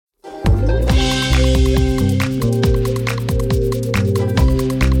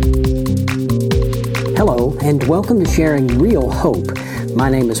and welcome to Sharing Real Hope. My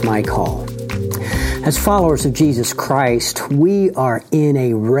name is Mike Hall. As followers of Jesus Christ, we are in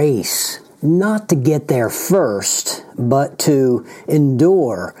a race, not to get there first, but to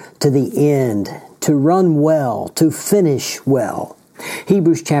endure to the end, to run well, to finish well.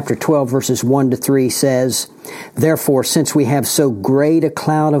 Hebrews chapter 12 verses 1-3 says, "Therefore, since we have so great a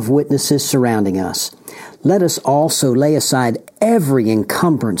cloud of witnesses surrounding us, let us also lay aside every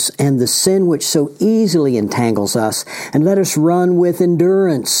encumbrance and the sin which so easily entangles us, and let us run with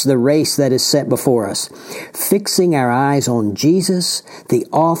endurance the race that is set before us, fixing our eyes on Jesus, the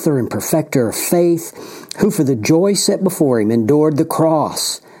author and perfecter of faith, who for the joy set before him endured the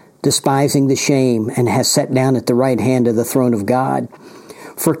cross, despising the shame, and has sat down at the right hand of the throne of God.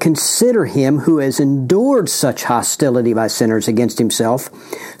 For consider him who has endured such hostility by sinners against himself,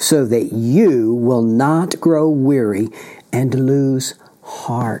 so that you will not grow weary and lose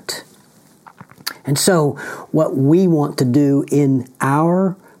heart." And so, what we want to do in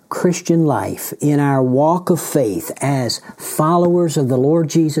our Christian life, in our walk of faith as followers of the Lord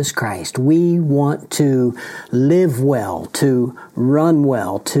Jesus Christ, we want to live well, to run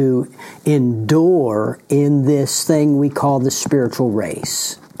well, to endure in this thing we call the spiritual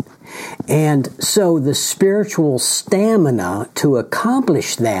race. And so the spiritual stamina to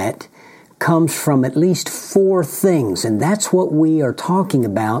accomplish that comes from at least 4 things, and that's what we are talking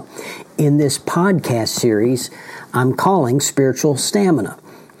about in this podcast series I'm calling Spiritual Stamina.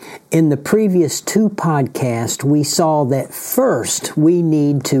 In the previous 2 podcasts, we saw that first we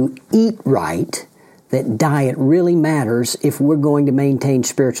need to eat right, that diet really matters if we're going to maintain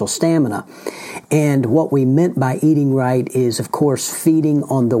spiritual stamina. And what we meant by eating right is, of course, feeding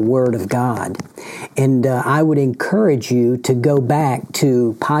on the Word of God. And I would encourage you to go back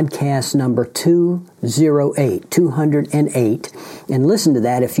to podcast number 208, and listen to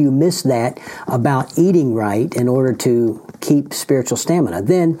that if you missed that about eating right in order to keep spiritual stamina.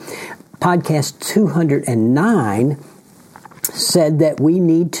 Then podcast 209 said that we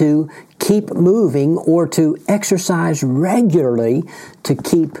need to keep moving or to exercise regularly to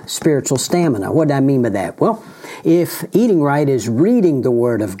keep spiritual stamina. What do I mean by that? Well, if eating right is reading the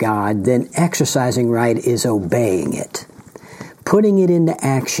Word of God, then exercising right is obeying it, putting it into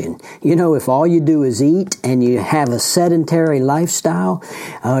action. You know, if all you do is eat and you have a sedentary lifestyle,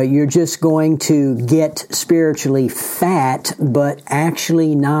 you're just going to get spiritually fat, but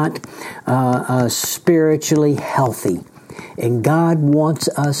actually not spiritually healthy. And God wants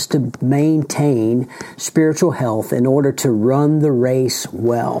us to maintain spiritual health in order to run the race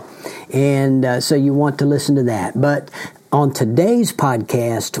well. And so you want to listen to that. But on today's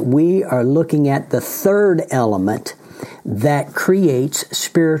podcast, we are looking at the third element that creates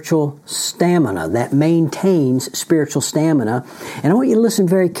spiritual stamina, that maintains spiritual stamina. And I want you to listen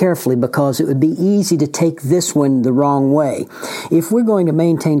very carefully because it would be easy to take this one the wrong way. If we're going to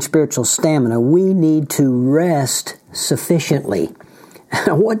maintain spiritual stamina, we need to rest sufficiently.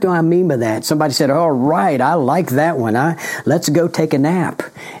 What do I mean by that? Somebody said, "All right, I like that one. Let's go take a nap."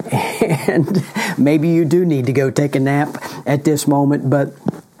 And maybe you do need to go take a nap at this moment, but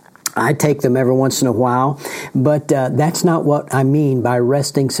I take them every once in a while, but that's not what I mean by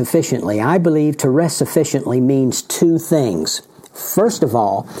resting sufficiently. I believe to rest sufficiently means 2 things. First of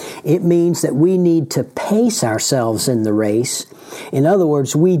all, it means that we need to pace ourselves in the race. In other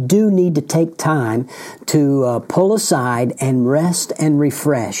words, we do need to take time to pull aside and rest and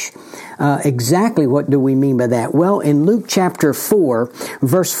refresh. Exactly what do we mean by that? Well, in Luke chapter 4,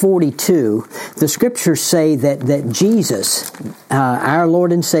 verse 42, the scriptures say that Jesus, our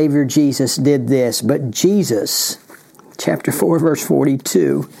Lord and Savior Jesus, did this. But Jesus, chapter 4, verse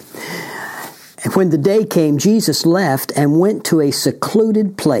 42, "And when the day came, Jesus left and went to a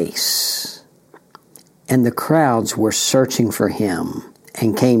secluded place. And the crowds were searching for him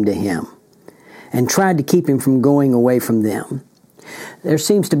and came to him and tried to keep him from going away from them." There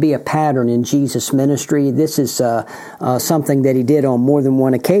seems to be a pattern in Jesus' ministry. This is something that he did on more than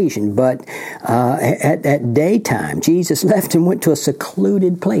one occasion. But at daytime, Jesus left and went to a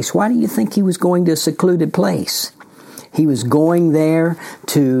secluded place. Why do you think he was going to a secluded place? He was going there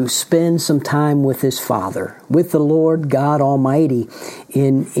to spend some time with his Father, with the Lord God Almighty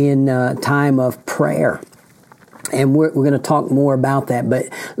in time of prayer. And we're going to talk more about that. But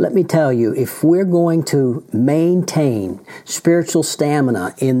let me tell you, if we're going to maintain spiritual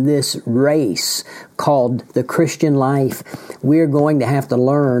stamina in this race called the Christian life, we're going to have to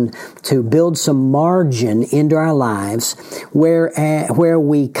learn to build some margin into our lives where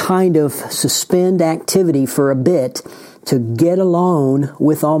we kind of suspend activity for a bit to get alone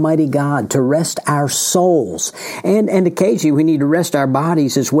with Almighty God, to rest our souls. And occasionally we need to rest our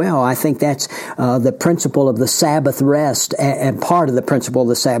bodies as well. I think that's the principle of the Sabbath rest, and part of the principle of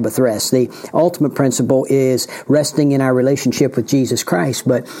the Sabbath rest. The ultimate principle is resting in our relationship with Jesus Christ.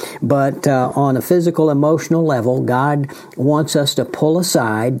 But on a physical, emotional level, God wants us to pull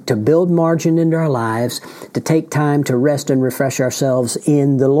aside, to build margin into our lives, to take time to rest and refresh ourselves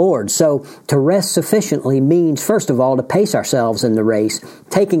in the Lord. So to rest sufficiently means, first of all, to pace ourselves in the race,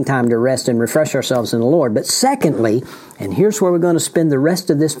 taking time to rest and refresh ourselves in the Lord. But secondly, and here's where we're going to spend the rest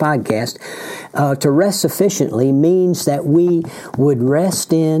of this podcast, to rest sufficiently means that we would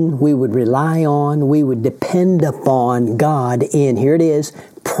rest in, we would rely on, we would depend upon God in, here it is,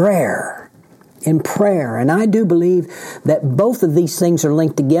 prayer. In prayer. And I do believe that both of these things are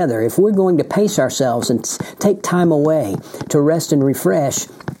linked together. If we're going to pace ourselves and take time away to rest and refresh,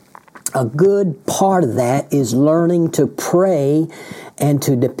 a good part of that is learning to pray and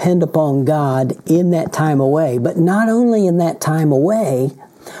to depend upon God in that time away. But not only in that time away,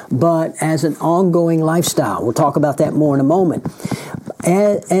 but as an ongoing lifestyle. We'll talk about that more in a moment.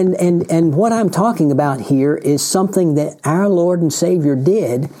 And what I'm talking about here is something that our Lord and Savior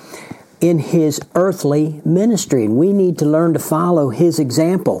did in His earthly ministry, and we need to learn to follow His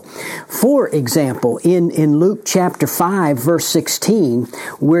example. For example, in Luke chapter 5, verse 16,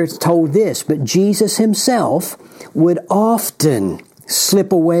 we're told this, but Jesus Himself would often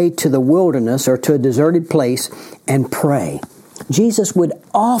slip away to the wilderness or to a deserted place and pray. Jesus would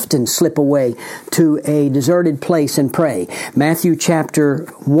often slip away to a deserted place and pray. Matthew chapter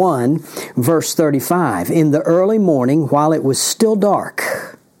 1, verse 35, in the early morning, while it was still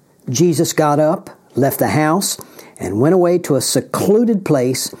dark, Jesus got up, left the house, and went away to a secluded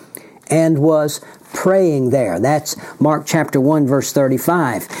place and was praying there. That's Mark chapter 1, verse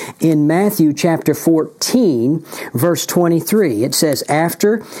 35. In Matthew chapter 14, verse 23, it says,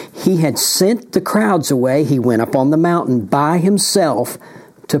 after He had sent the crowds away, He went up on the mountain by Himself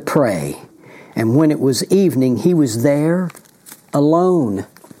to pray. And when it was evening, He was there alone.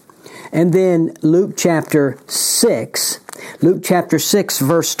 And then Luke chapter 6,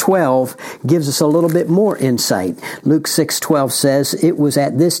 verse 12 gives us a little bit more insight. Luke 6:12 says, it was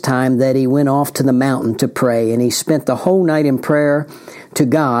at this time that He went off to the mountain to pray, and He spent the whole night in prayer to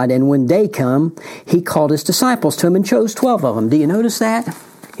God. And when day come, He called His disciples to Him and chose 12 of them. Do you notice that?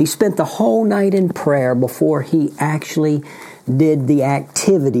 He spent the whole night in prayer before He actually did the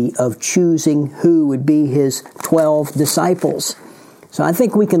activity of choosing who would be His 12 disciples. So I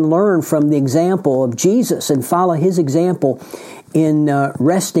think we can learn from the example of Jesus and follow His example in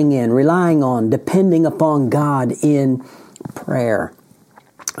resting in, relying on, depending upon God in prayer.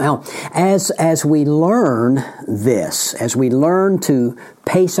 Now, as we learn this, as we learn to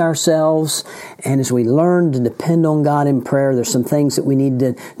pace ourselves, and as we learn to depend on God in prayer, there's some things that we need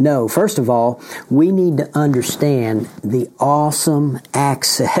to know. First of all, we need to understand the awesome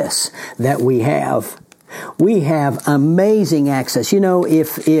access that we have. We have amazing access. You know,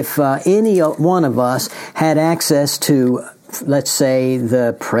 if any one of us had access to, let's say,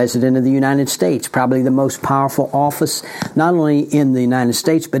 the President of the United States, probably the most powerful office, not only in the United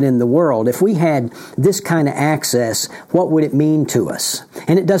States, but in the world. If we had this kind of access, what would it mean to us?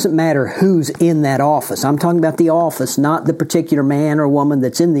 And it doesn't matter who's in that office. I'm talking about the office, not the particular man or woman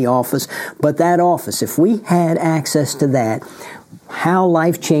that's in the office, but that office. If we had access to that, how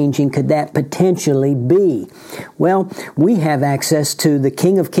life-changing could that potentially be? Well, we have access to the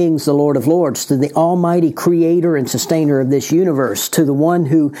King of Kings, the Lord of Lords, to the almighty creator and sustainer of this universe, to the one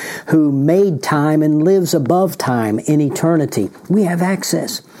who made time and lives above time in eternity. We have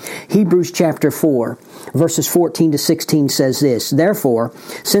access. Hebrews chapter 4, verses 14 to 16 says this, therefore,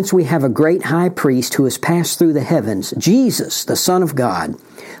 since we have a great high priest who has passed through the heavens, Jesus, the Son of God,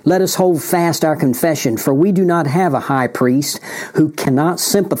 let us hold fast our confession, for we do not have a high priest who cannot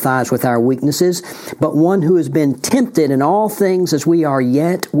sympathize with our weaknesses, but one who has been tempted in all things as we are,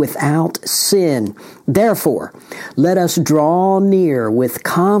 yet without sin. Therefore, let us draw near with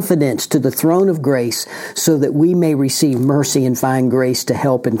confidence to the throne of grace, so that we may receive mercy and find grace to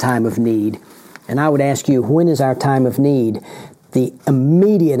help in time of need. And I would ask you, when is our time of need? The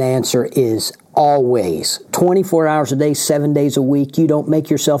immediate answer is always. 24 hours a day, 7 days a week. You don't make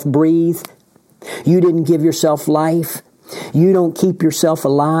yourself breathe. You didn't give yourself life. You don't keep yourself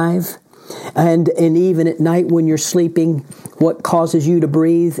alive. And even at night when you're sleeping, what causes you to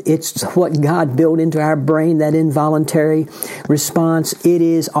breathe? It's what God built into our brain, that involuntary response. It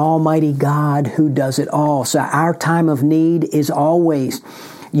is Almighty God who does it all. So our time of need is always.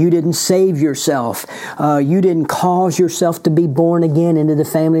 You didn't save yourself. You didn't cause yourself to be born again into the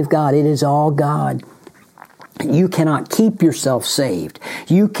family of God. It is all God. You cannot keep yourself saved.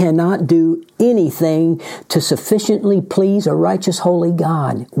 You cannot do anything to sufficiently please a righteous, holy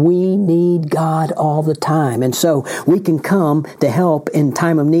God. We need God all the time. And so we can come to help in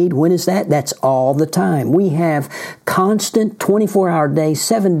time of need. When is that? That's all the time. We have constant 24-hour days,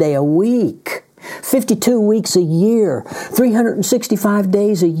 7 day a week. 52 weeks a year, 365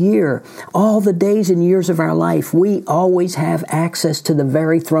 days a year, all the days and years of our life, we always have access to the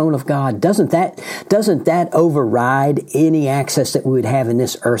very throne of God. Doesn't that override any access that we would have in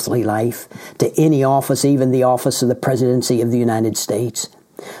this earthly life to any office, even the office of the presidency of the United States?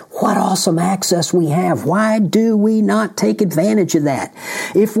 What awesome access we have. Why do we not take advantage of that?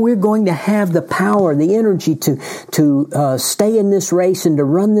 If we're going to have the power, the energy to stay in this race and to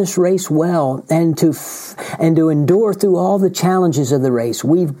run this race well and to endure through all the challenges of the race,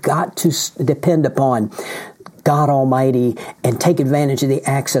 we've got to depend upon God Almighty and take advantage of the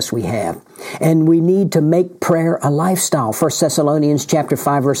access we have. And we need to make prayer a lifestyle. 1 Thessalonians chapter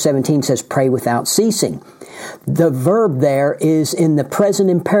 5 verse 17 says, pray without ceasing. The verb there is in the present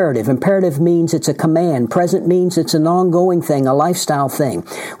imperative. Imperative means it's a command. Present means it's an ongoing thing, a lifestyle thing.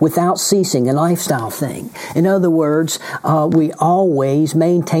 Without ceasing, a lifestyle thing. In other words, we always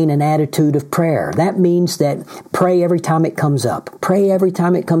maintain an attitude of prayer. That means that pray every time it comes up. Pray every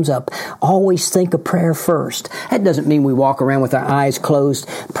time it comes up. Always think of prayer first. That doesn't mean we walk around with our eyes closed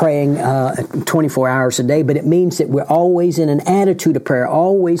praying 24 hours a day, but it means that we're always in an attitude of prayer,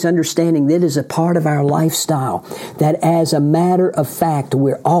 always understanding that it is a part of our lifestyle. That as a matter of fact,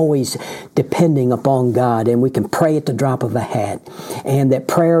 we're always depending upon God and we can pray at the drop of a hat. And that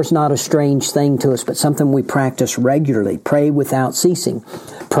prayer is not a strange thing to us, but something we practice regularly. Pray without ceasing.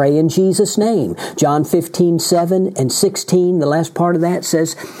 Pray in Jesus' name. John 15:7 and 16, the last part of that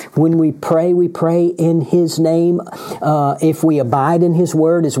says, when we pray in His name. If we abide in His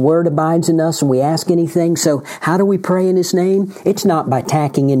Word abides in us, and we ask anything. So how do we pray in His name? It's not by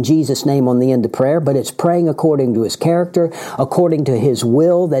tacking in Jesus' name on the end of prayer, but it's praying according to His character, according to His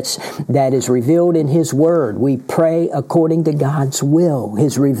will that is revealed in His Word. We pray according to God's will,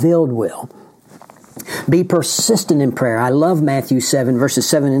 His revealed will. Be persistent in prayer. I love Matthew 7, verses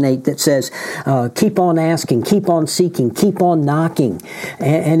 7 and 8 that says, keep on asking, keep on seeking, keep on knocking.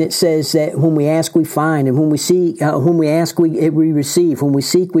 And it says that when we ask, we find. And when we ask, we receive. When we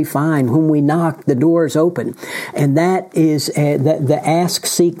seek, we find. When we knock, the door is open. And that is, the ask,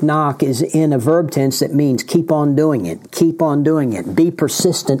 seek, knock is in a verb tense that means keep on doing it. Keep on doing it. Be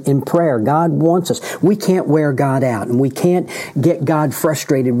persistent in prayer. God wants us. We can't wear God out, and we can't get God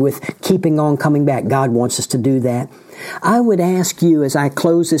frustrated with keeping on coming back. God wants us to do that. I would ask you, as I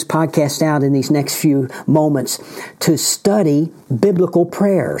close this podcast out in these next few moments, to study biblical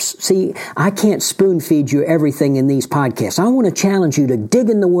prayers. See, I can't spoon feed you everything in these podcasts. I want to challenge you to dig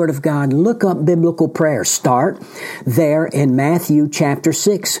in the Word of God, look up biblical prayers. Start there in Matthew chapter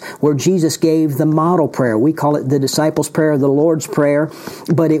 6, where Jesus gave the model prayer. We call it the disciples' prayer, the Lord's Prayer,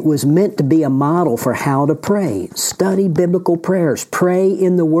 but it was meant to be a model for how to pray. Study biblical prayers. Pray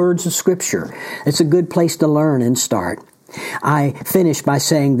in the words of Scripture. It's a good place to learn and start. I finished by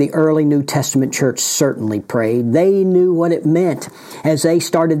saying the early New Testament church certainly prayed. They knew what it meant as they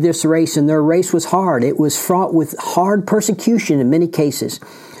started this race, and their race was hard. It was fraught with hard persecution in many cases.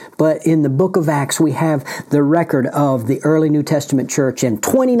 But in the book of Acts, we have the record of the early New Testament church, and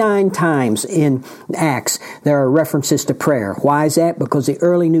 29 times in Acts, there are references to prayer. Why is that? Because the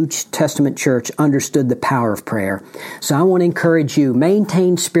early New Testament church understood the power of prayer. So I want to encourage you,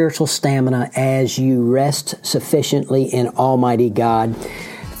 maintain spiritual stamina as you rest sufficiently in Almighty God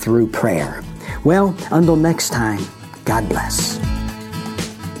through prayer. Well, until next time, God bless.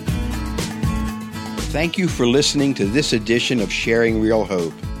 Thank you for listening to this edition of Sharing Real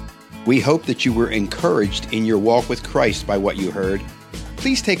Hope. We hope that you were encouraged in your walk with Christ by what you heard.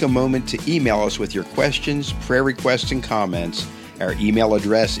 Please take a moment to email us with your questions, prayer requests, and comments. Our email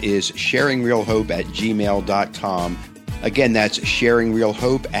address is sharingrealhope@gmail.com. Again, that's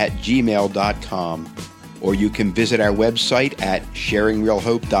sharingrealhope@gmail.com. Or you can visit our website at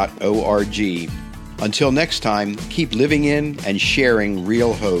sharingrealhope.org. Until next time, keep living in and sharing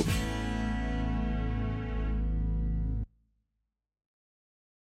real hope.